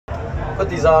put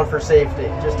these on for safety,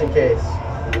 just in case.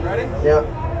 Ready? Yep.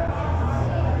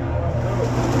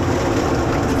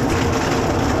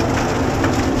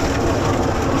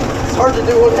 It's hard to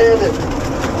do one-handed.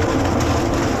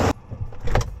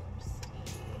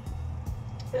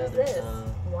 What's this?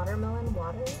 Watermelon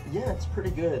water? Yeah, it's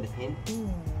pretty good.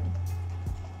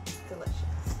 Delicious.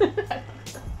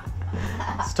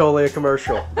 It's totally a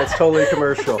commercial. That's totally a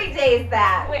commercial. Every day is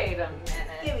that. Wait a minute.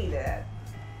 Give me that.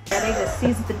 Ready to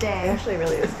seize the day. Actually,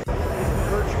 really is.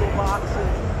 Virtual boxes.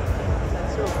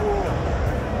 That's so cool.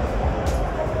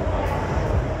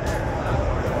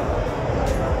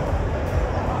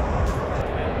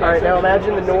 All right, now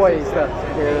imagine the noise.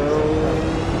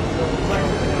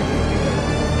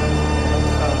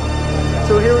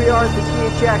 So here we are at the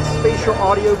THX Spatial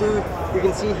Audio booth. You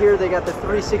can see here they got the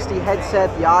 360 headset,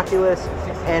 the Oculus,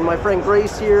 and my friend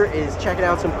Grace here is checking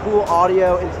out some cool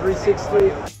audio in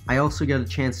 360. I also got a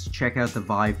chance to check out the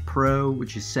VIVE Pro,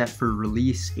 which is set for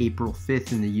release April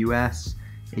 5th in the US.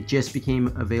 It just became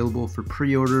available for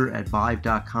pre-order at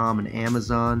vive.com and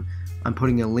Amazon. I'm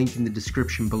putting a link in the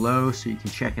description below so you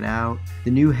can check it out. The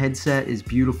new headset is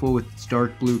beautiful with its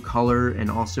dark blue color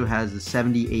and also has a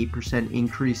 78%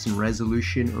 increase in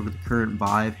resolution over the current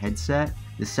VIVE headset.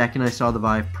 The second I saw the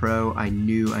VIVE Pro, I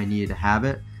knew I needed to have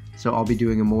it. So I'll be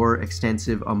doing a more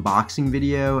extensive unboxing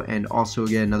video and also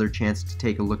get another chance to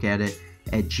take a look at it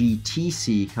at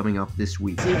GTC coming up this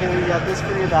week. See here, you got this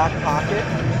for your back pocket,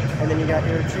 and then you got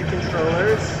your two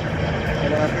controllers.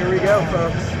 And here we go,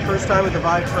 folks. First time with the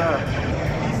VIVE Pro.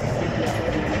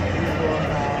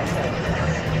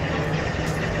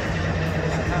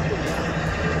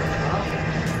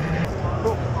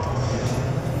 Cool.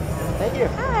 Thank you.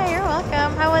 Hi, you're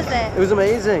welcome. How was it? It was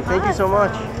amazing. Thank you so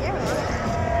much. You're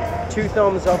welcome. 2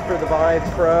 thumbs up for the VIVE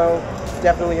Pro.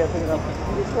 Definitely gonna pick it up.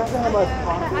 I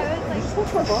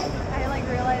like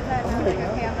realized that and I was like,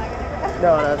 okay, I'm not gonna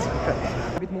No, that's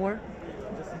okay. A bit more.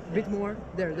 Bit more.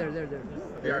 There.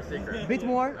 Be our secret. Bit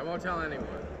more. I won't tell anyone.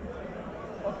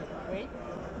 Okay, wait.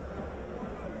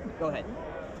 Go ahead.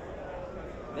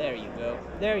 There you go.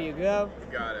 There you go.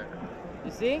 You got it.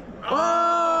 You see?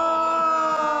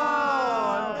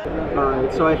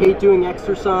 Alright, so I hate doing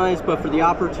exercise, but for the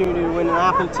opportunity to win an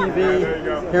Apple TV,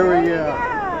 here we go.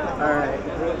 Alright,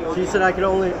 she said I could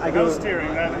only, No steering,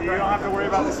 you don't have to worry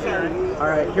about the steering.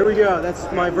 Alright, here we go. That's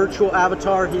my virtual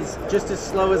avatar. He's just as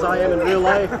slow as I am in real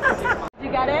life. Did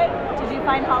you get it? Did you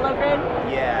find HoloGrid?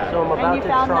 Yeah. So I'm about to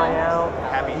try out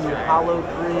Happy the trying.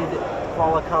 HoloGrid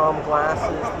Qualcomm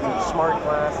glasses. These are smart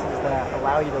glasses that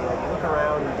allow you to like look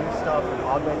around and do stuff in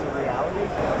augmented reality.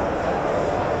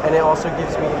 And it also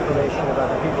gives me information about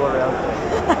the people around me.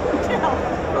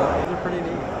 They're pretty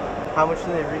neat. How much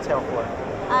do they retail for?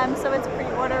 So it's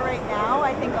pre-order right now.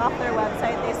 I think off their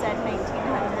website they said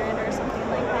 1,900 or something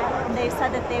like that. They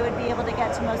said that they would be able to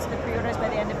get to most of the pre-orders by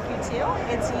the end of Q2.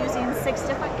 It's using 6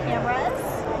 different cameras.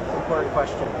 Important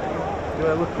question. Do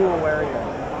I look cool wearing it?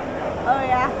 Oh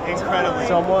yeah. Incredibly.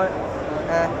 Somewhat.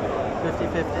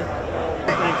 50-50.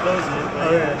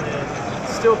 Oh, yeah.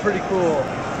 Still pretty cool.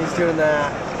 He's doing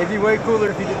that. It'd be way cooler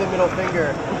if you did the middle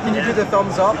finger. Can you do the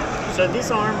thumbs up? So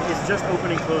this arm is just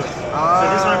open and close. So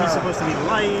this arm is supposed to be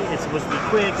light, it's supposed to be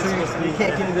quick, it's supposed to be... You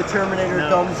can't give the Terminator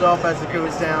thumbs up as it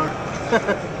goes down.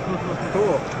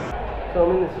 Cool. So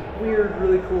I'm in this weird,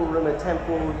 really cool room at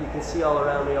Temple. You can see all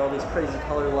around me all these crazy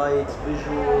color lights,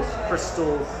 visuals,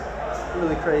 crystals.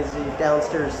 Really crazy.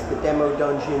 Downstairs is the demo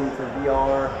dungeon for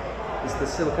VR. Is the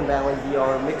Silicon Valley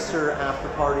VR mixer after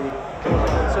party.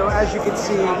 So as you can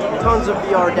see, tons of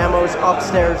VR demos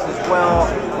upstairs as well.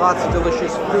 Lots of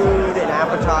delicious food and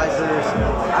appetizers.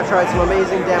 I've tried some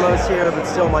amazing demos here, but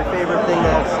still my favorite thing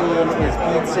that I've seen is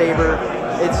Beat Saber.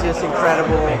 It's just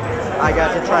incredible. I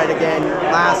got to try it again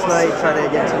last night, tried it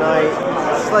again tonight.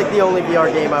 It's like the only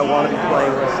VR game I want to be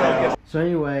playing right now. So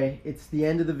anyway, it's the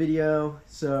end of the video,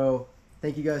 so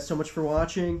thank you guys so much for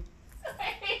watching.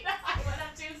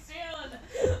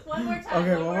 One more time.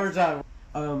 Okay, one more time.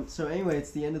 So anyway,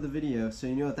 it's the end of the video, so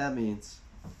you know what that means.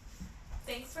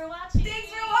 Thanks for watching. Thanks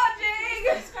for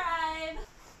watching. Subscribe.